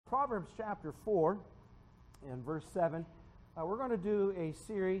Proverbs chapter 4 and verse 7. We're going to do a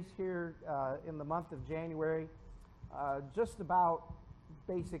series here in the month of January just about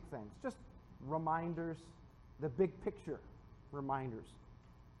basic things, just reminders, the big picture reminders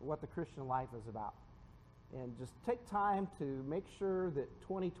of what the Christian life is about. And just take time to make sure that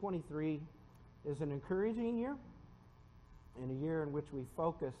 2023 is an encouraging year and a year in which we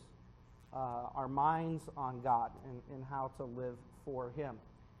focus our minds on God and how to live for Him.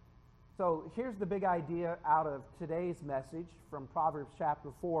 So here's the big idea out of today's message from Proverbs chapter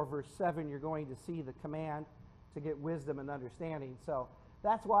 4, verse 7. You're going to see the command to get wisdom and understanding. So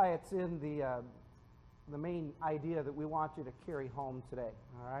that's why it's in the main idea that we want you to carry home today.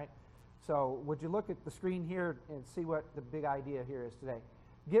 All right? So would you look at the screen here and see what the big idea here is today?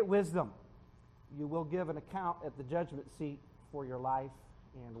 Get wisdom. You will give an account at the judgment seat for your life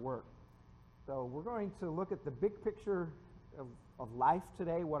and work. So we're going to look at the big picture of life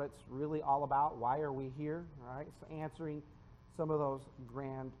today, what it's really all about. Why are we here? All right, so answering some of those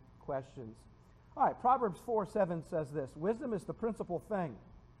grand questions. All right, Proverbs 4:7 says this: wisdom is the principal thing.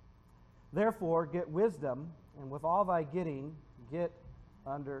 Therefore, get wisdom, and with all thy getting, get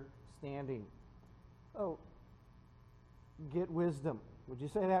understanding. Oh, get wisdom. Would you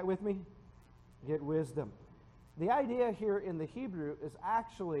say that with me? Get wisdom. The idea here in the Hebrew is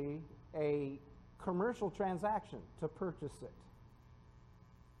actually a commercial transaction to purchase it.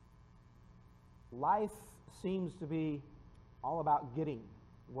 Life seems to be all about getting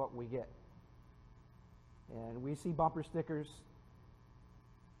what we get. And we see bumper stickers.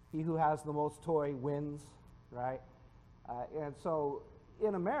 He who has the most toy wins, right? And so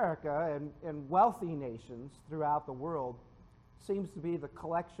in America and wealthy nations throughout the world seems to be the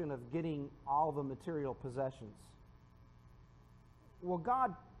collection of getting all the material possessions. Well,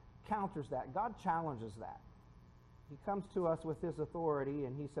 God counters that. God challenges that. He comes to us with His authority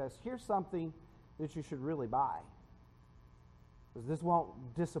and He says, here's something that you should really buy, because this won't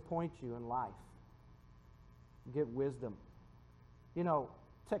disappoint you in life. Get wisdom. You know,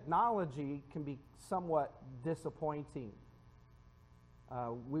 technology can be somewhat disappointing.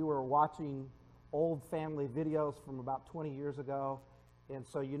 We were watching old family videos from about 20 years ago, and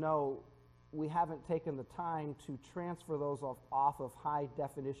so we haven't taken the time to transfer those off of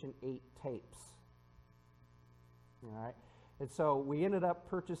high-definition 8 tapes. All right? And so we ended up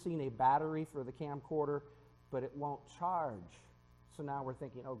purchasing a battery for the camcorder, but it won't charge. So now we're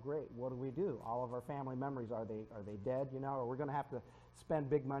thinking, oh, great, what do we do? All of our family memories, are they dead, or we're going to have to spend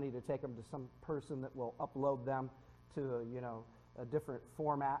big money to take them to some person that will upload them to, a different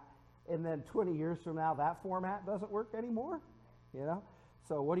format. And then 20 years from now, that format doesn't work anymore,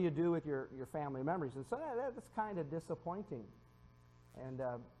 So what do you do with your family memories? And so that's kind of disappointing. And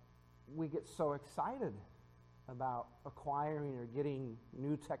we get so excited about acquiring or getting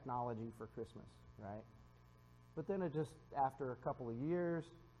new technology for Christmas, right? But then it just, after a couple of years,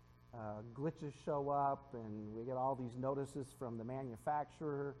 glitches show up and we get all these notices from the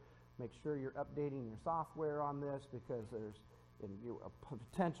manufacturer. Make sure you're updating your software on this because there's a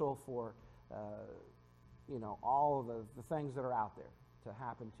potential for all of the things that are out there to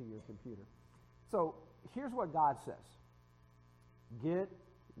happen to your computer. So here's what God says. Get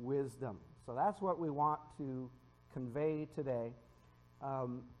wisdom. So that's what we want to convey today,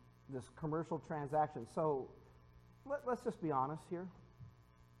 this commercial transaction. So let's just be honest here.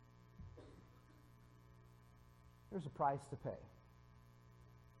 There's a price to pay.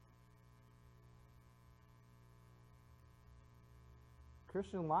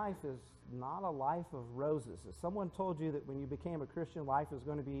 Christian life is not a life of roses. If someone told you that when you became a Christian, life is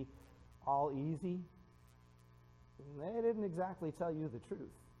going to be all easy, they didn't exactly tell you the truth.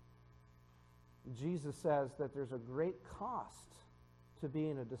 Jesus says that there's a great cost to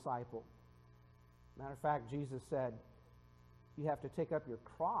being a disciple. Matter of fact, Jesus said you have to take up your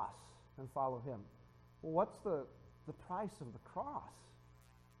cross and follow Him. Well, what's the price of the cross?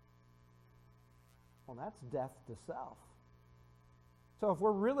 Well, that's death to self. So if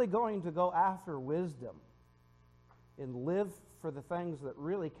we're really going to go after wisdom and live for the things that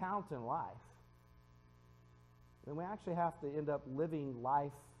really count in life, then we actually have to end up living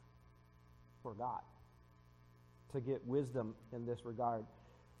life for God to get wisdom in this regard.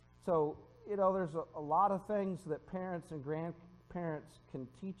 So, there's a lot of things that parents and grandparents can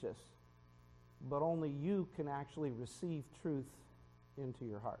teach us, but only you can actually receive truth into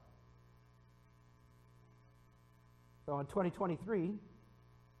your heart. So in 2023,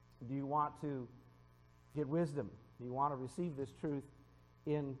 do you want to get wisdom? Do you want to receive this truth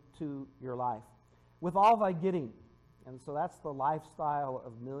into your life? With all thy getting, and so that's the lifestyle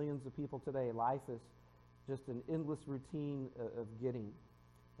of millions of people today. Life is just an endless routine of getting.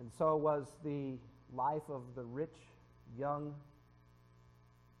 And so was the life of the rich young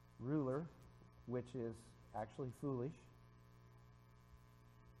ruler, which is actually foolish.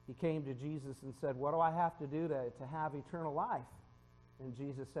 He came to Jesus and said, what do I have to do to have eternal life? And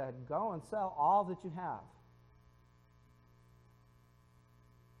Jesus said, go and sell all that you have.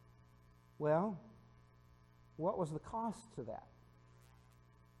 Well, what was the cost to that?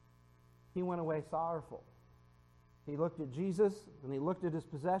 He went away sorrowful. He looked at Jesus and he looked at his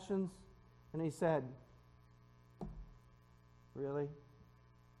possessions and he said, really?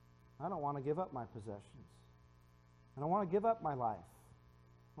 I don't want to give up my possessions. I don't want to give up my life.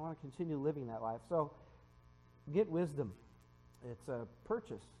 I want to continue living that life. So get wisdom. It's a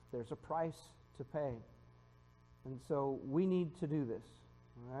purchase. There's a price to pay. And so we need to do this.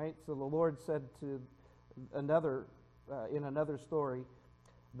 All right? So the Lord said to in another story,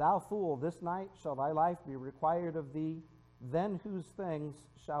 thou fool, this night shall thy life be required of thee. Then whose things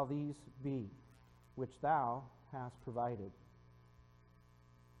shall these be, which thou hast provided?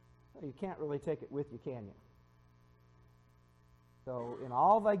 Well, you can't really take it with you, can you? So in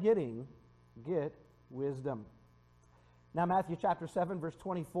all thy getting, get wisdom. Now Matthew chapter 7, verse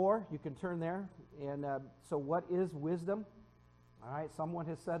 24, you can turn there. And so what is wisdom? All right, someone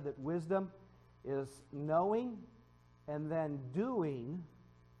has said that wisdom is knowing and then doing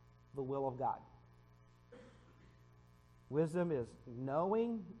the will of God. Wisdom is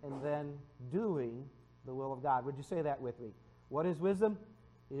knowing and then doing the will of God. Would you say that with me? What is wisdom?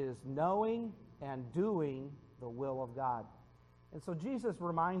 It is knowing and doing the will of God. And so Jesus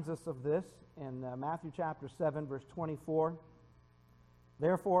reminds us of this in Matthew chapter 7, verse 24.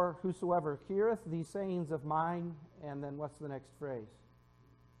 Therefore, whosoever heareth these sayings of mine, and then what's the next phrase?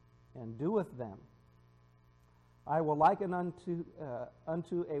 And doeth them, I will liken unto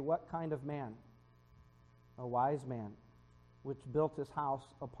a what kind of man? A wise man, which built his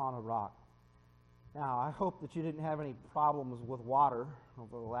house upon a rock. Now, I hope that you didn't have any problems with water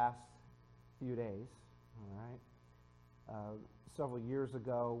over the last few days. All right. Several years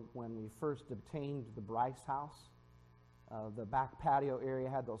ago, when we first obtained the Bryce house, the back patio area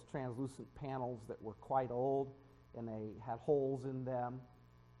had those translucent panels that were quite old, and they had holes in them,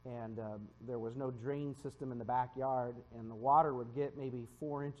 and there was no drain system in the backyard, and the water would get maybe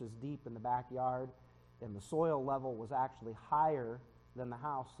 4 inches deep in the backyard, and the soil level was actually higher than the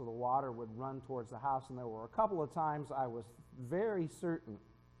house, so the water would run towards the house. And there were a couple of times I was very certain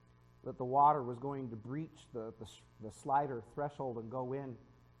that the water was going to breach the slider threshold and go in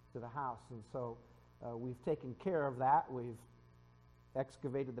to the house. And so we've taken care of that. We've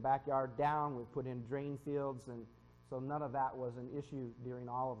excavated the backyard down. We've put in drain fields, and so none of that was an issue during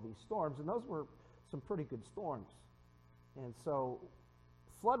all of these storms. And those were some pretty good storms. And so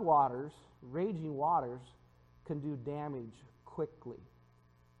floodwaters, raging waters, can do damage quickly.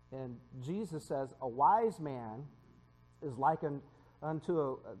 And Jesus says a wise man is likened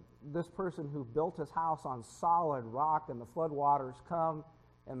unto this person who built his house on solid rock, and the floodwaters come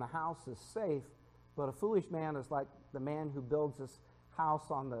and the house is safe. But a foolish man is like the man who builds his house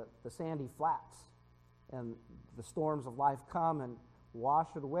on the sandy flats, and the storms of life come and wash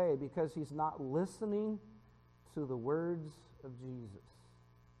it away because he's not listening to the words of Jesus.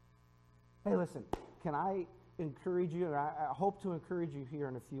 Hey, listen, can I encourage you, and I hope to encourage you here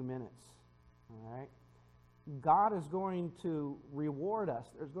in a few minutes, all right? God is going to reward us.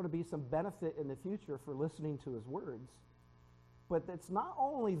 There's going to be some benefit in the future for listening to his words. But it's not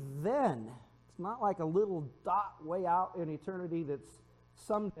only then, it's not like a little dot way out in eternity that's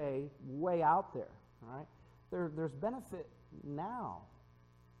someday way out there, all right? There's benefit now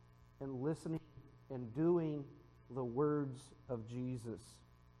in listening and doing the words of Jesus.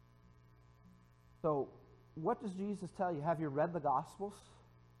 So, what does Jesus tell you? Have you read the Gospels?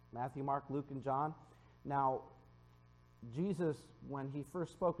 Matthew, Mark, Luke, and John. Now, Jesus, when he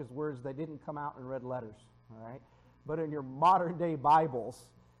first spoke his words, they didn't come out in red letters, all right? But in your modern day Bibles,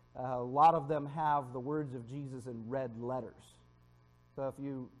 a lot of them have the words of Jesus in red letters. So if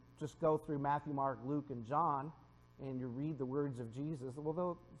you just go through Matthew, Mark, Luke, and John, and you read the words of Jesus,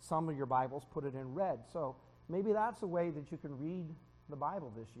 well, some of your Bibles put it in red. So maybe that's a way that you can read the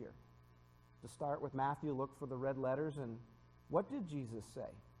Bible this year. To start with Matthew, look for the red letters, and what did Jesus say?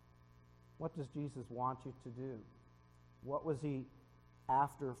 What does Jesus want you to do? What was he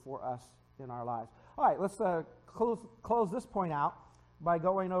after for us in our lives? All right, let's close this point out by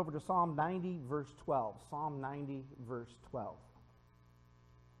going over to Psalm 90, verse 12. Psalm 90, verse 12.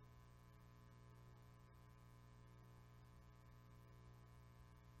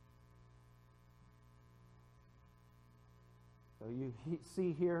 So you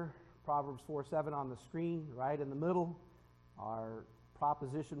see here Proverbs 4:7 on the screen. Right in the middle are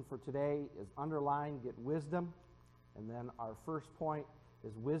proposition for today is underlined, get wisdom. And then our first point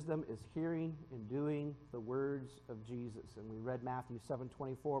is wisdom is hearing and doing the words of Jesus. And we read Matthew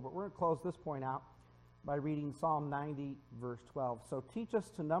 7:24, but we're going to close this point out by reading Psalm 90, verse 12. So teach us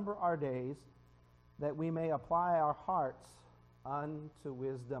to number our days, that we may apply our hearts unto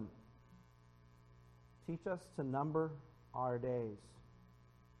wisdom. Teach us to number our days.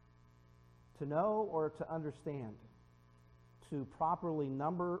 To know or to understand, to properly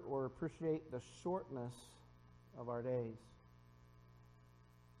number or appreciate the shortness of our days,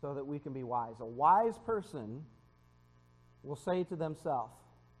 so that we can be wise. A wise person will say to themselves,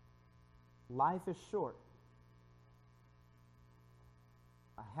 life is short.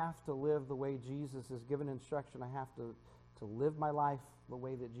 I have to live the way Jesus has given instruction. I have to live my life the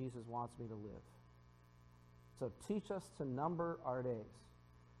way that Jesus wants me to live. So teach us to number our days.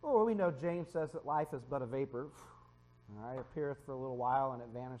 Well, we know James says that life is but a vapor. All right, appeareth for a little while and it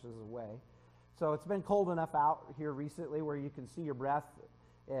vanishes away. So it's been cold enough out here recently where you can see your breath,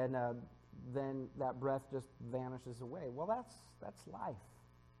 and then that breath just vanishes away. Well, that's life,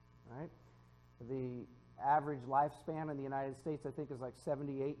 right? The average lifespan in the United States, I think, is like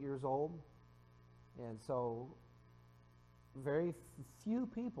 78 years old. And so very few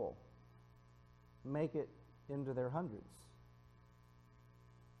people make it into their hundreds.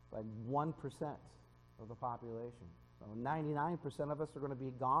 Like 1% of the population. So 99% of us are going to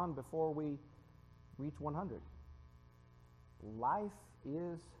be gone before we reach 100. Life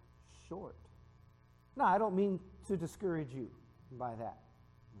is short. Now, I don't mean to discourage you by that,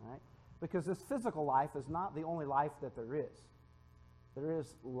 all right? Because this physical life is not the only life that there is. There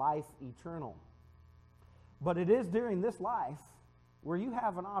is life eternal. But it is during this life where you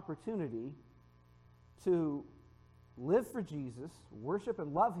have an opportunity to live for Jesus, worship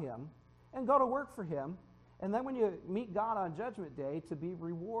and love Him, and go to work for Him, and then when you meet God on Judgment Day, to be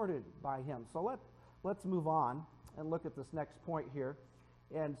rewarded by Him. So let's move on and look at this next point here.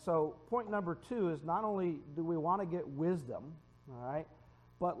 And so point number 2 is not only do we want to get wisdom, all right,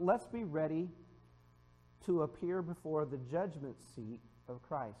 but let's be ready to appear before the judgment seat of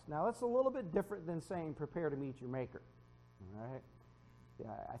Christ. Now, that's a little bit different than saying prepare to meet your Maker, all right? Yeah,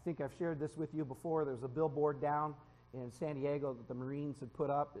 I think I've shared this with you before. There's a billboard down in San Diego that the Marines had put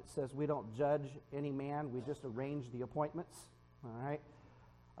up. It says, we don't judge any man, we just arrange the appointments, all right?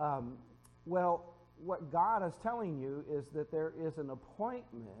 Well, what God is telling you is that there is an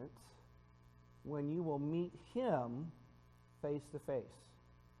appointment when you will meet Him face to face.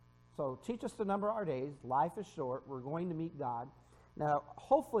 So teach us to number our days. Life is short. We're going to meet God. Now,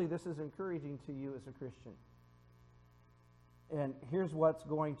 hopefully this is encouraging to you as a Christian. And here's what's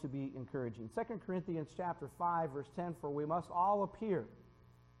going to be encouraging. 2 Corinthians chapter 5, verse 10, for we must all appear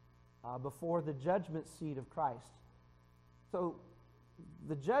before the judgment seat of Christ. So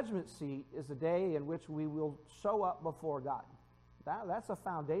the judgment seat is a day in which we will show up before God. That's a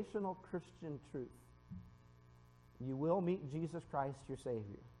foundational Christian truth. You will meet Jesus Christ, your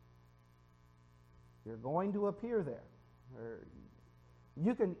Savior. You're going to appear there.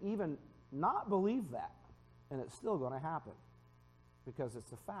 You can even not believe that, and it's still going to happen, because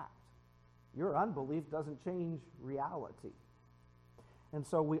it's a fact. Your unbelief doesn't change reality. And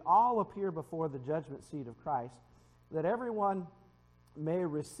so we all appear before the judgment seat of Christ, that everyone may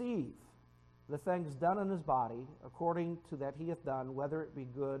receive the things done in his body according to that he hath done, whether it be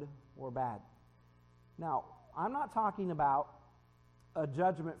good or bad. Now, I'm not talking about a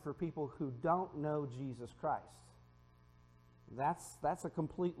judgment for people who don't know Jesus Christ. That's a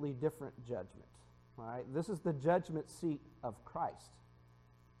completely different judgment. All right? This is the judgment seat of Christ.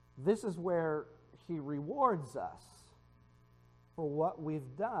 This is where He rewards us for what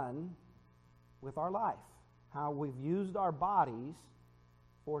we've done with our life, how we've used our bodies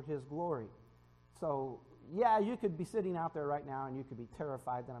for His glory. So, yeah, you could be sitting out there right now and you could be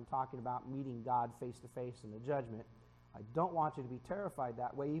terrified that I'm talking about meeting God face to face in the judgment. I don't want you to be terrified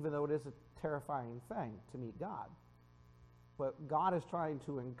that way, even though it is a terrifying thing to meet God. But God is trying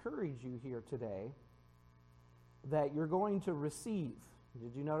to encourage you here today that you're going to receive.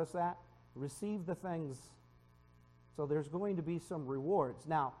 Did you notice that? Receive the things. So there's going to be some rewards.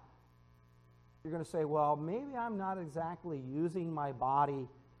 Now, you're going to say, well, maybe I'm not exactly using my body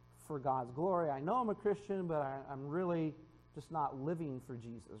for God's glory. I know I'm a Christian, but I'm really just not living for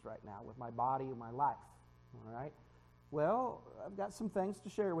Jesus right now with my body and my life. All right? Well, I've got some things to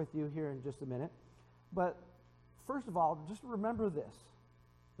share with you here in just a minute. But first of all, just remember this,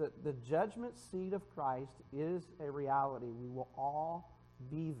 that the judgment seat of Christ is a reality. We will all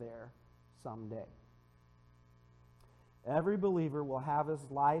be there someday. Every believer will have his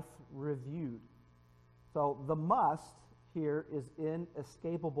life reviewed. So the must here is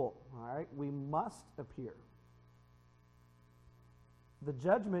inescapable. All right? We must appear. The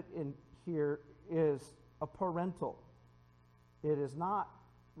judgment in here is a parental. It is not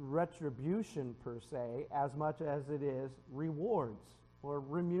retribution per se as much as it is rewards or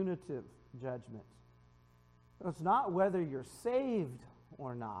remunerative judgment. It's not whether you're saved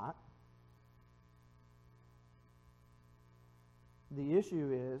or not. The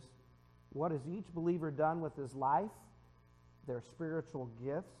issue is, what has each believer done with his life, their spiritual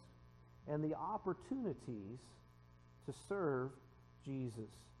gifts, and the opportunities to serve Jesus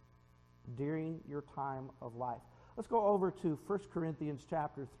during your time of life? Let's go over to 1 Corinthians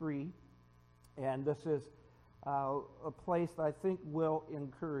chapter 3, and this is a place that I think will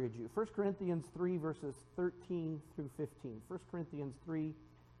encourage you. 1 Corinthians 3, verses 13 through 15. 1 Corinthians 3,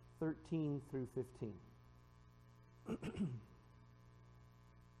 13 through 15.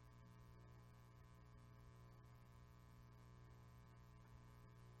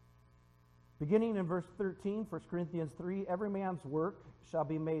 Beginning in verse 13, 1 Corinthians 3, every man's work shall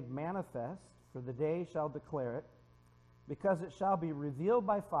be made manifest, for the day shall declare it, because it shall be revealed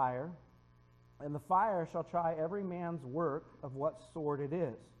by fire, and the fire shall try every man's work of what sort it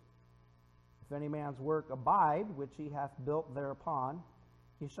is. If any man's work abide, which he hath built thereupon,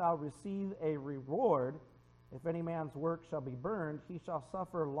 he shall receive a reward. If any man's work shall be burned, he shall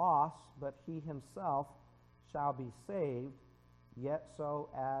suffer loss, but he himself shall be saved, yet so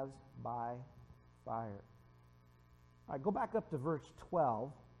as by fire. All right, go back up to verse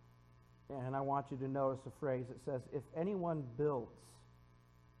 12, and I want you to notice a phrase. It says, if anyone builds.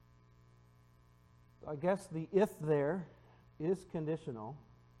 I guess the if there is conditional.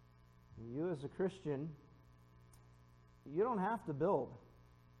 You as a Christian, you don't have to build.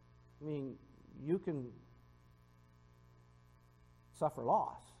 I mean, you can suffer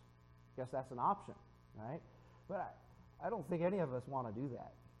loss. I guess that's an option, right? But I don't think any of us want to do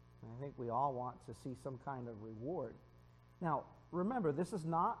that. I think we all want to see some kind of reward. Now, remember, this is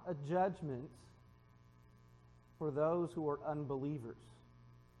not a judgment for those who are unbelievers.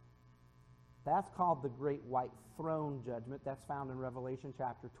 That's called the Great White Throne Judgment. That's found in Revelation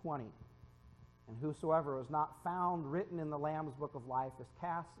chapter 20. And whosoever is not found written in the Lamb's Book of Life is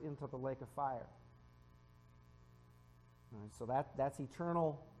cast into the lake of fire. All right, so that's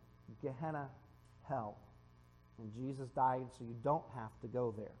eternal Gehenna hell. And Jesus died so you don't have to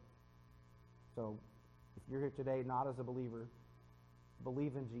go there. So if you're here today not as a believer,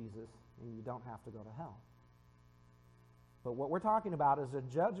 believe in Jesus and you don't have to go to hell. But what we're talking about is a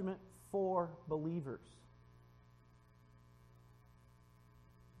judgment for believers.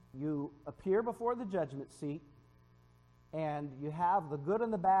 You appear before the judgment seat and you have the good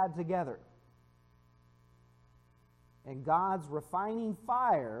and the bad together. And God's refining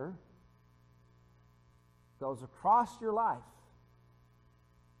fire goes across your life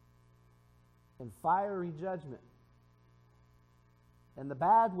in fiery judgment. And the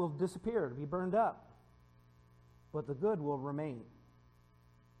bad will disappear, to be burned up. But the good will remain.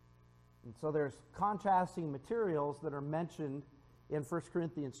 And so there's contrasting materials that are mentioned in 1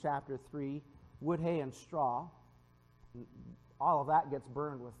 Corinthians chapter 3, wood, hay, and straw. All of that gets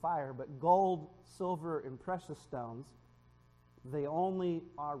burned with fire, but gold, silver, and precious stones, they only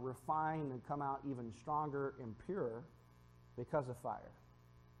are refined and come out even stronger and purer because of fire.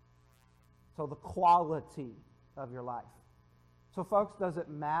 So the quality of your life. So folks, does it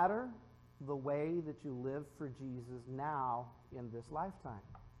matter the way that you live for Jesus now in this lifetime?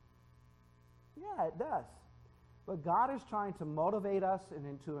 Yeah, it does. But God is trying to motivate us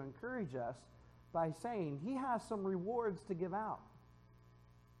and to encourage us by saying He has some rewards to give out.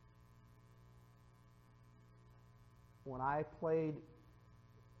 When I played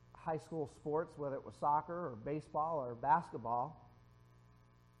high school sports, whether it was soccer or baseball or basketball,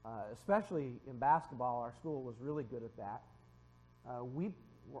 especially in basketball, our school was really good at that. We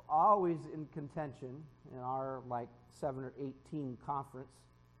were always in contention in our 7 or 8 team conference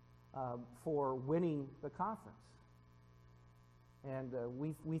for winning the conference. And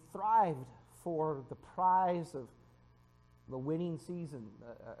we thrived for the prize of the winning season,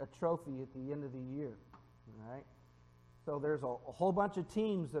 a trophy at the end of the year. All right? So there's a whole bunch of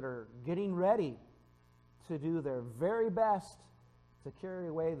teams that are getting ready to do their very best to carry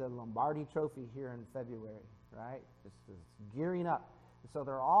away the Lombardi Trophy here in February, right? It's gearing up. So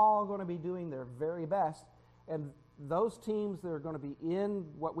they're all going to be doing their very best. And those teams that are going to be in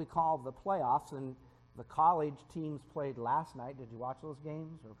what we call the playoffs, and the college teams played last night. Did you watch those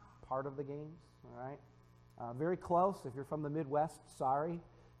games or part of the games? All right. Very close. If you're from the Midwest, sorry.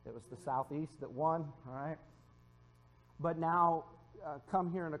 It was the Southeast that won. All right. But now,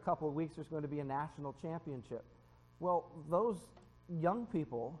 come here in a couple of weeks, there's going to be a national championship. Well, those young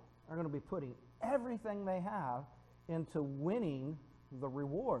people are going to be putting everything they have into winning the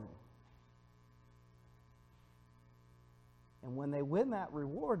reward. And when they win that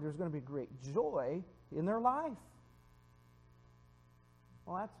reward, there's going to be great joy in their life.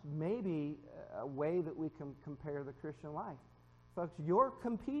 Well, that's maybe a way that we can compare the Christian life. Folks, you're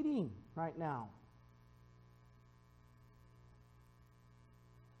competing right now.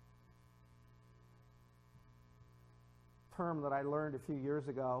 Term that I learned a few years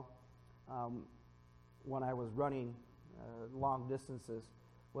ago when I was running long distances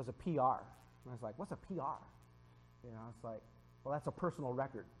was a PR. And I was like, what's a PR? You know, it's like, well, that's a personal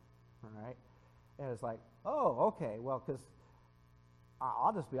record, all right? And it's like, oh, okay, well, because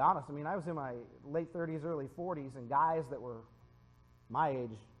I'll just be honest. I mean, I was in my late 30s, early 40s, and guys that were my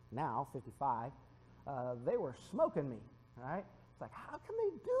age now, 55, they were smoking me, all right? It's like, how can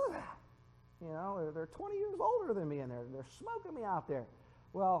they do that? You know, they're 20 years older than me, and they're smoking me out there.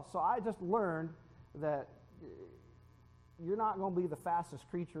 Well, so I just learned that you're not going to be the fastest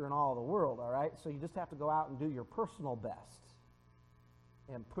creature in all the world, all right? So you just have to go out and do your personal best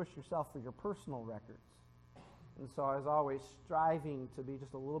and push yourself for your personal records. And so I was always striving to be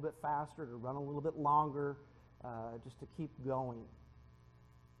just a little bit faster, to run a little bit longer, just to keep going.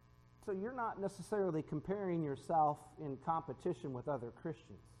 So you're not necessarily comparing yourself in competition with other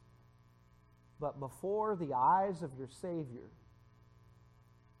Christians. But before the eyes of your Savior,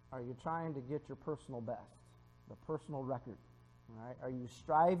 are you trying to get your personal best, the personal record? All right? Are you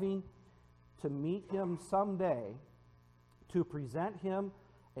striving to meet Him someday, to present Him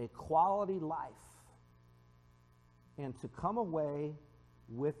a quality life, and to come away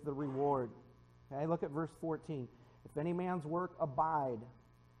with the reward? Okay, look at verse 14. If any man's work abide,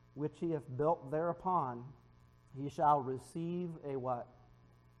 which he hath built thereupon, he shall receive a what?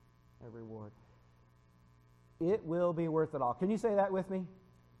 A reward. It will be worth it all. Can you say that with me?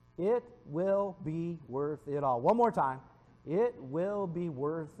 It will be worth it all. One more time. It will be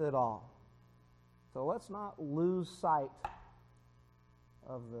worth it all. So let's not lose sight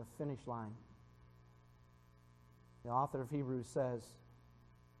of the finish line. The author of Hebrews says,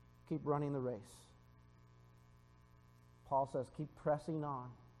 keep running the race. Paul says, keep pressing on.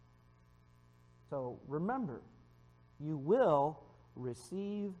 So remember, you will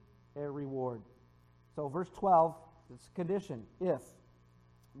receive a reward. So verse 12, it's a condition, if.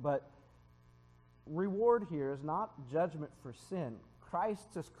 But reward here is not judgment for sin. Christ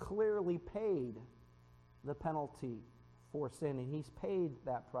has clearly paid the penalty for sin, and He's paid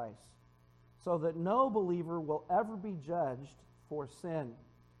that price, so that no believer will ever be judged for sin.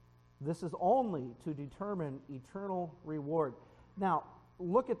 This is only to determine eternal reward. Now,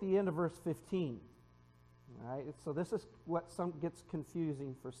 look at the end of verse 15. All right? So this is what gets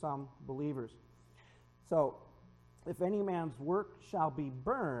confusing for some believers. So, if any man's work shall be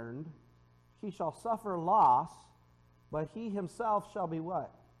burned, he shall suffer loss, but he himself shall be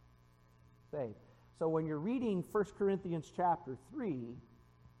what? Saved. So when you're reading 1 Corinthians chapter 3,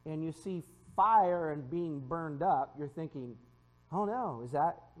 and you see fire and being burned up, you're thinking, oh no, is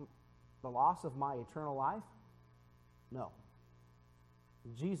that the loss of my eternal life? No.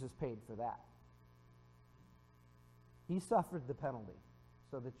 Jesus paid for that. He suffered the penalty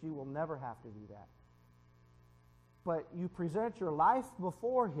so that you will never have to do that. But you present your life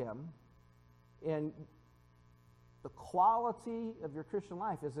before Him, and the quality of your Christian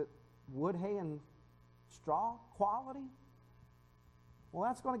life, is it wood, hay, and straw quality? Well,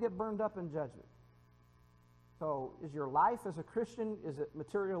 that's going to get burned up in judgment. So is your life as a Christian, is it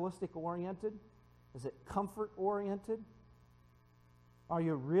materialistic oriented? Is it comfort oriented? Are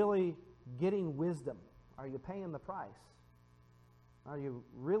you really getting wisdom? Are you paying the price? Are you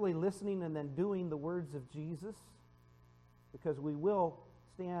really listening and then doing the words of Jesus? Because we will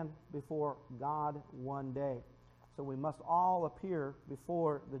stand before God one day. So we must all appear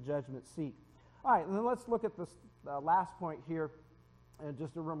before the judgment seat. All right, and then let's look at this last point here, and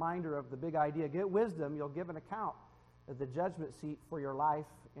just a reminder of the big idea. Get wisdom, you'll give an account at the judgment seat for your life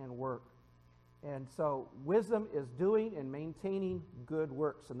and work. And so wisdom is doing and maintaining good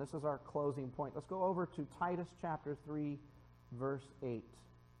works. And this is our closing point. Let's go over to Titus chapter 3, verse 8.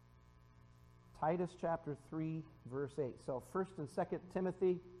 Titus chapter 3, verse 8. So 1st and 2nd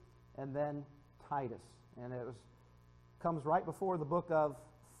Timothy, and then Titus. And it comes right before the book of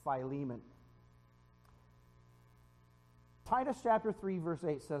Philemon. Titus chapter 3, verse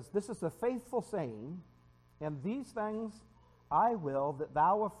 8 says, this is a faithful saying, and these things I will that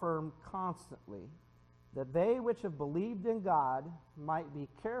thou affirm constantly, that they which have believed in God might be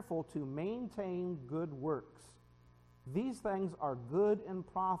careful to maintain good works. These things are good and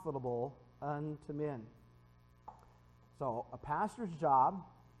profitable unto men. So a pastor's job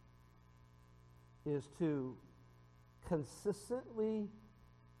is to consistently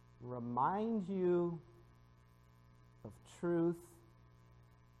remind you of truth,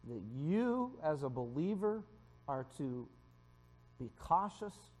 that you as a believer are to be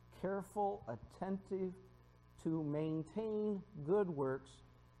cautious, careful, attentive to maintain good works,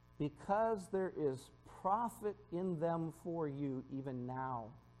 because there is profit in them for you even now.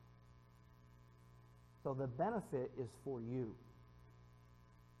 So the benefit is for you.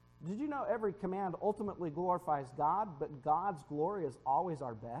 Did you know every command ultimately glorifies God, but God's glory is always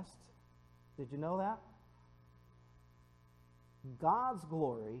our best? Did you know that? God's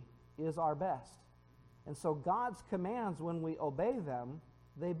glory is our best. And so God's commands, when we obey them,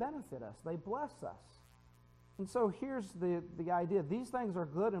 they benefit us. They bless us. And so here's the idea. These things are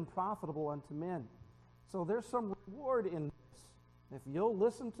good and profitable unto men. So there's some reward in this. If you'll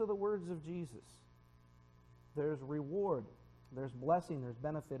listen to the words of Jesus, there's reward. There's blessing. There's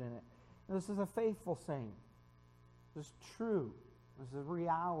benefit in it. And this is a faithful saying. This is true. This is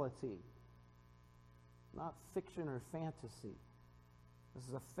reality. Not fiction or fantasy. This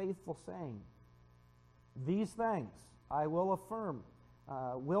is a faithful saying. These things I will affirm.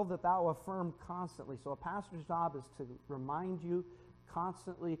 Will that thou affirm constantly. So a pastor's job is to remind you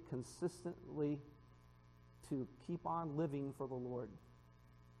constantly, consistently, to keep on living for the Lord.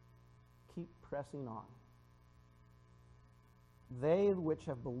 Keep pressing on. They which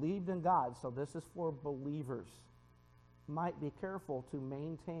have believed in God, so this is for believers, might be careful to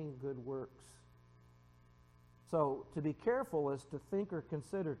maintain good works. So to be careful is to think or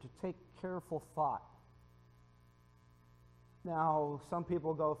consider, to take careful thought. Now, some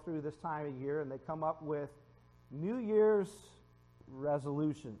people go through this time of year and they come up with New Year's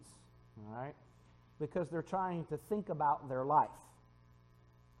resolutions, all right? Because they're trying to think about their life.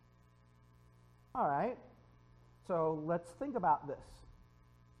 All right, so let's think about this.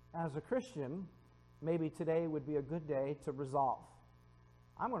 As a Christian, maybe today would be a good day to resolve.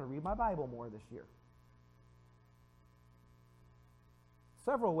 I'm going to read my Bible more this year.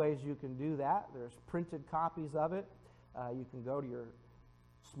 Several ways you can do that. There's printed copies of it. You can go to your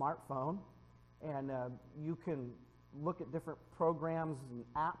smartphone and you can look at different programs and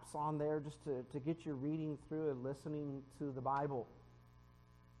apps on there just to get you reading through and listening to the Bible.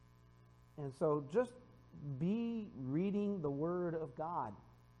 And so just be reading the Word of God.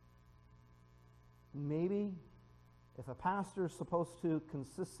 Maybe if a pastor is supposed to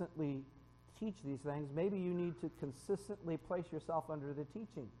consistently teach these things, maybe you need to consistently place yourself under the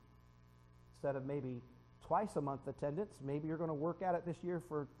teaching. Instead of maybe twice a month attendance, maybe you're going to work at it this year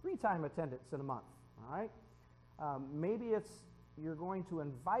for 3-time attendance in a month. All right? Maybe it's you're going to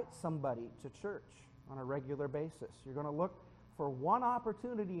invite somebody to church on a regular basis. You're going to look for one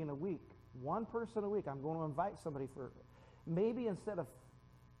opportunity in a week, one person a week. I'm going to invite somebody for, maybe instead of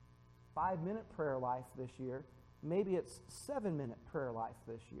 5-minute prayer life this year, maybe it's 7-minute prayer life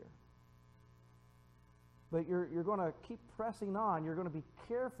this year. But you're going to keep pressing on. You're going to be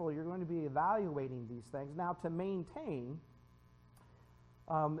careful. You're going to be evaluating these things. Now, to maintain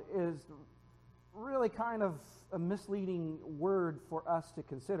is really kind of a misleading word for us to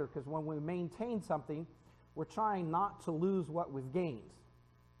consider, because when we maintain something, we're trying not to lose what we've gained.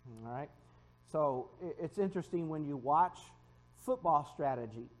 All right? So it's interesting when you watch football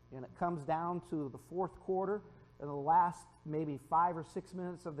strategy, and it comes down to the fourth quarter, and the last maybe 5 or 6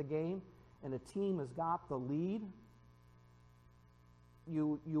 minutes of the game, and a team has got the lead.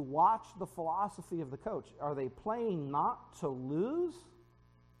 You watch the philosophy of the coach. Are they playing not to lose,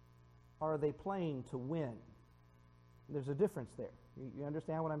 or are they playing to win? There's a difference there. You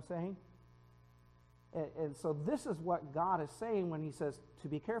understand what I'm saying? And so this is what God is saying when he says to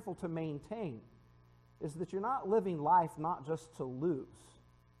be careful to maintain, is that you're not living life not just to lose,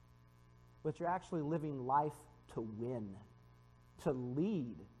 but you're actually living life to win, to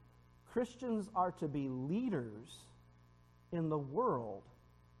lead. Christians are to be leaders in the world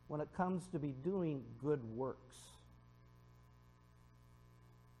when it comes to be doing good works.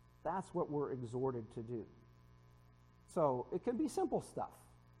 That's what we're exhorted to do. So it can be simple stuff,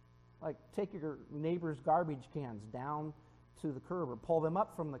 like take your neighbor's garbage cans down to the curb or pull them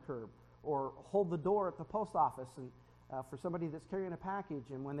up from the curb, or hold the door at the post office and for somebody that's carrying a package,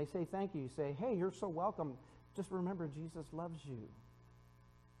 and when they say thank you, you say, hey, you're so welcome. Just remember, Jesus loves you.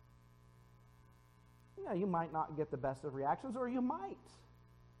 Yeah, you might not get the best of reactions, or you might.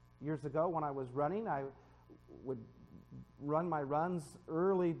 Years ago when I was running, I would run my runs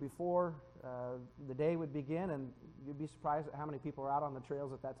early before the day would begin, and you'd be surprised at how many people are out on the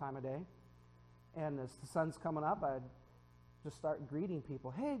trails at that time of day. And as the sun's coming up, I'd just start greeting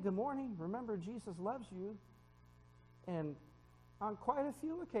people. Hey, good morning. Remember, Jesus loves you. And on quite a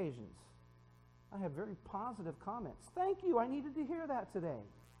few occasions, I had very positive comments. Thank you, I needed to hear that today.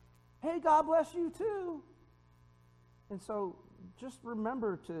 Hey, God bless you too. And so just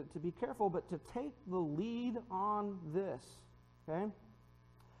remember to be careful, but to take the lead on this, okay?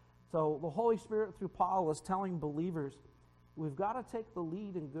 So the Holy Spirit through Paul is telling believers, we've got to take the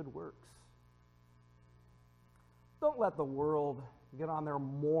lead in good works. Don't let the world get on their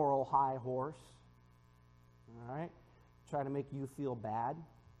moral high horse, all right? Try to make you feel bad.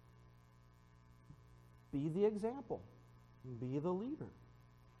 Be the example. Be the leader.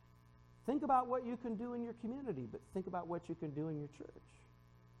 Think about what you can do in your community, but think about what you can do in your church.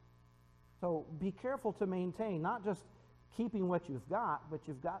 So be careful to maintain, not just keeping what you've got, but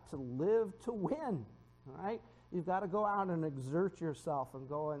you've got to live to win, all right? You've got to go out and exert yourself and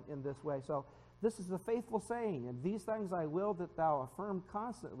go in this way. So this is the faithful saying, and these things I will that thou affirm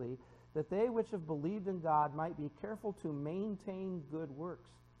constantly, that they which have believed in God might be careful to maintain good works.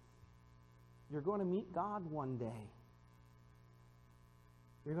 You're going to meet God one day.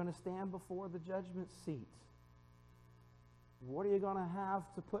 You're going to stand before the judgment seat. What are you going to have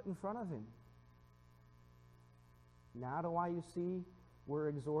to put in front of him? Now do why you see we're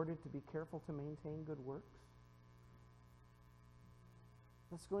exhorted to be careful to maintain good works?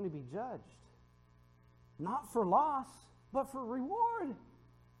 That's going to be judged. Not for loss, but for reward.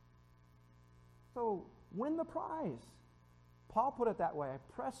 So win the prize. Paul put it that way. I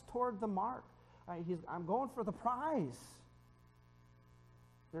press toward the mark. I'm going for the prize.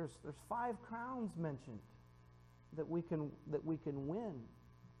 There's 5 crowns mentioned that we can win.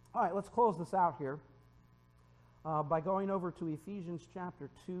 All right, let's close this out here by going over to Ephesians chapter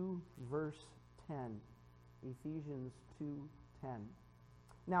 2, verse 10. Ephesians 2:10.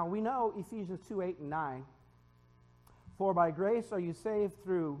 Now we know Ephesians 2:8 and 9. For by grace are you saved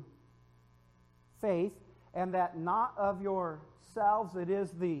through faith, and that not of yourselves, it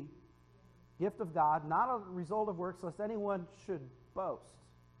is the gift of God, not a result of works, lest anyone should boast.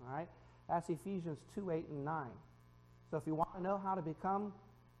 All right? That's Ephesians 2:8 and 9. So if you want to know how to become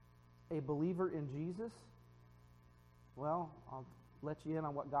a believer in Jesus, well, I'll let you in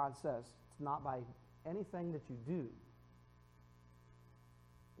on what God says. It's not by anything that you do.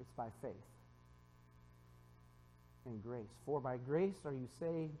 It's by faith and grace. For by grace are you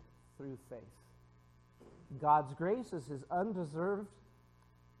saved through faith. God's grace is his undeserved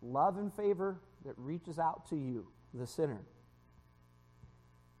love and favor that reaches out to you, the sinner.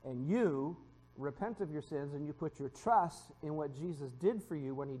 And you repent of your sins and you put your trust in what Jesus did for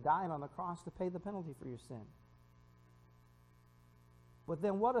you when he died on the cross to pay the penalty for your sin. But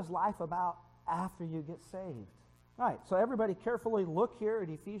then what is life about after you get saved? All right, so everybody carefully look here at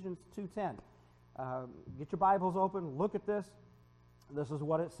Ephesians 2:10. Get your Bibles open, look at this. This is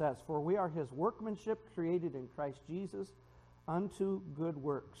what it says. For we are his workmanship created in Christ Jesus unto good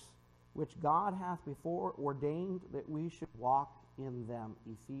works, which God hath before ordained that we should walk in them.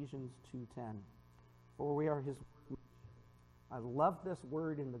 Ephesians 2:10. For we are his workmanship. I love this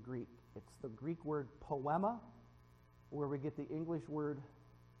word in the Greek. It's the Greek word poema, where we get the English word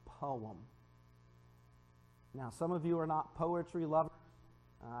poem. Now, some of you are not poetry lovers.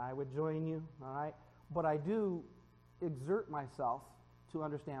 I would join you, all right? But I do exert myself to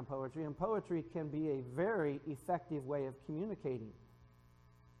understand poetry, and poetry can be a very effective way of communicating.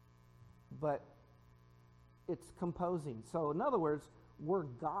 But it's composing. So, in other words, we're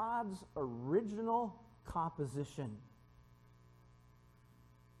God's original composition.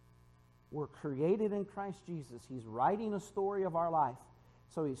 We're created in Christ Jesus. He's writing a story of our life.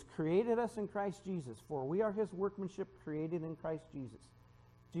 So he's created us in Christ Jesus. For we are his workmanship created in Christ Jesus.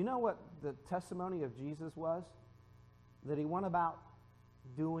 Do you know what the testimony of Jesus was? That he went about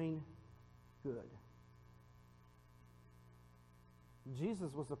doing good.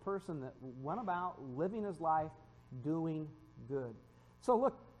 Jesus was the person that went about living his life doing good. So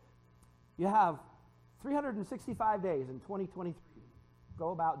look, you have 365 days in 2023.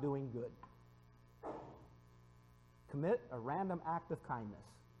 Go about doing good. Commit a random act of kindness.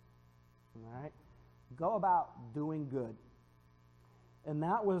 All right? Go about doing good. And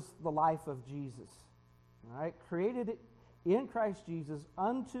that was the life of Jesus. All right? Created in Christ Jesus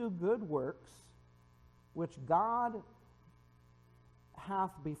unto good works, which God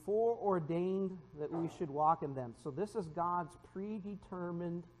hath before ordained that we should walk in them. So this is God's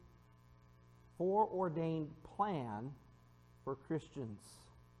predetermined, foreordained plan for Christians.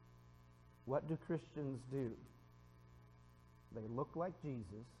 What do Christians do? They look like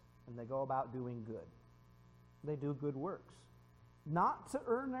Jesus, and they go about doing good. They do good works. Not to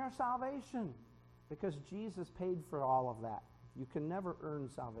earn their salvation, because Jesus paid for all of that. You can never earn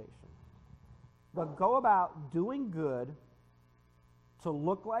salvation. but go about doing good to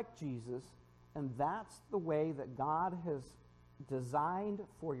look like Jesus, and that's the way that God has designed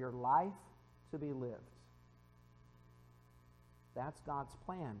for your life to be lived. That's God's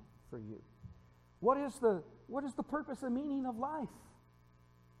plan for you. What is the purpose and meaning of life?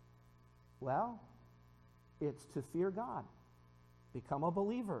 Well, it's to fear God, become a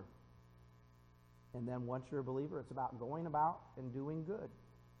believer. And then once you're a believer, it's about going about and doing good.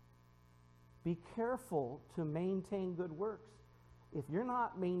 Be careful to maintain good works. If you're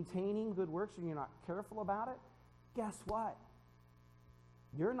not maintaining good works and you're not careful about it, guess what?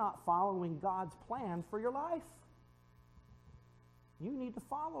 You're not following God's plan for your life. You need to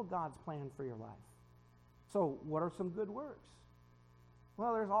follow God's plan for your life. So what are some good works?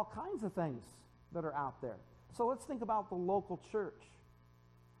 Well, there's all kinds of things that are out there. So let's think about the local church.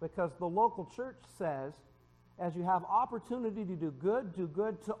 Because the local church says, as you have opportunity to do good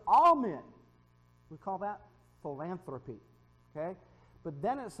to all men. We call that philanthropy. Okay? But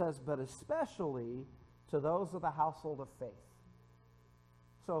then it says, but especially to those of the household of faith.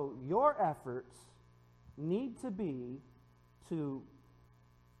 So your efforts need to be to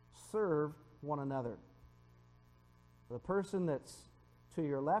serve one another. The person that's to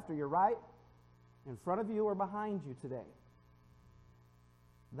your left or your right, in front of you or behind you today,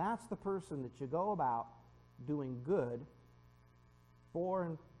 that's the person that you go about doing good for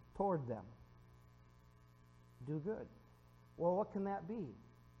and toward them. Do good. Well, what can that be?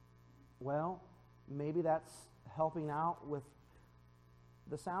 Well, maybe that's helping out with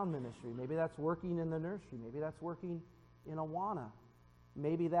the sound ministry. Maybe that's working in the nursery. Maybe that's working in Awana.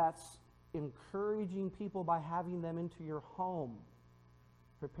 Maybe that's encouraging people by having them into your home,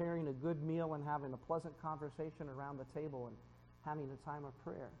 preparing a good meal and having a pleasant conversation around the table and having a time of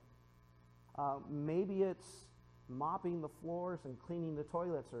prayer. Maybe it's mopping the floors and cleaning the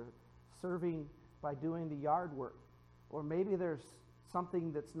toilets, or serving by doing the yard work. Or maybe there's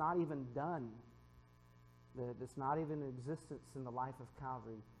something that's not even done, that's not even in existence in the life of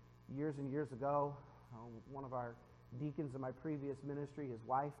Calvary. Years and years ago, one of our deacons in my previous ministry, his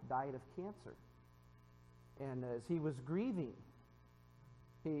wife died of cancer. And as he was grieving,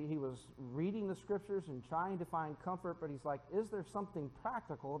 he was reading the scriptures and trying to find comfort, but he's like, is there something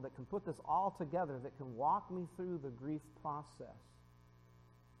practical that can put this all together, that can walk me through the grief process?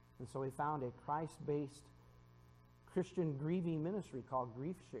 And so he found a Christ-based Christian grieving ministry called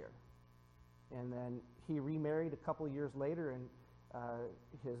Grief Share. And then he remarried a couple of years later, and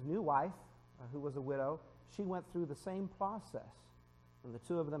his new wife, who was a widow, she went through the same process. And the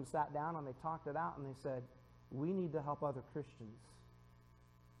two of them sat down and they talked it out, and they said, we need to help other Christians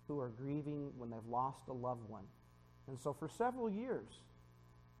who are grieving when they've lost a loved one. And so for several years,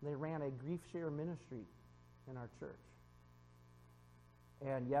 they ran a Grief Share ministry in our church.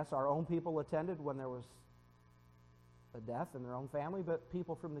 And yes, our own people attended when there was a death in their own family, but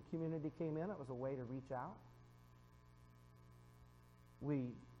people from the community came in. It was a way to reach out. We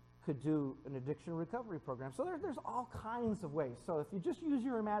could do an addiction recovery program. So there's all kinds of ways. So if you just use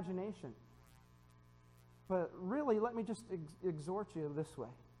your imagination. But really, let me just exhort you this way.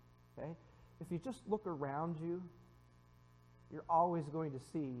 Okay? If you just look around you, you're always going to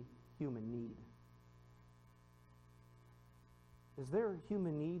see human need. Is there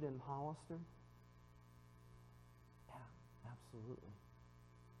human need in Hollister? Yeah, absolutely.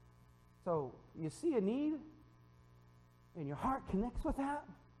 So you see a need, and your heart connects with that.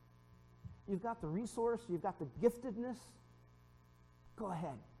 You've got the resource, you've got the giftedness. Go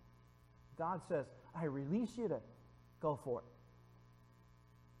ahead. God says, I release you to go for it.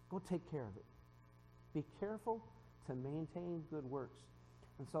 Go take care of it. Be careful to maintain good works.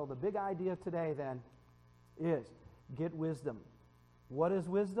 And so the big idea today then is get wisdom. What is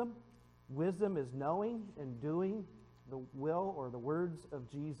wisdom? Wisdom is knowing and doing the will or the words of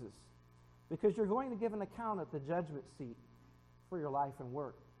Jesus. Because you're going to give an account at the judgment seat for your life and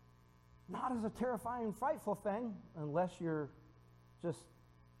work. Not as a terrifying, frightful thing, unless you're just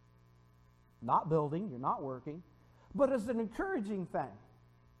not building, you're not working, but as an encouraging thing.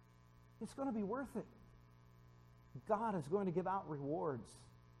 It's going to be worth it. God is going to give out rewards.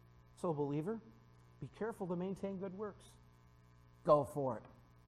 So, believer, be careful to maintain good works. Go for it.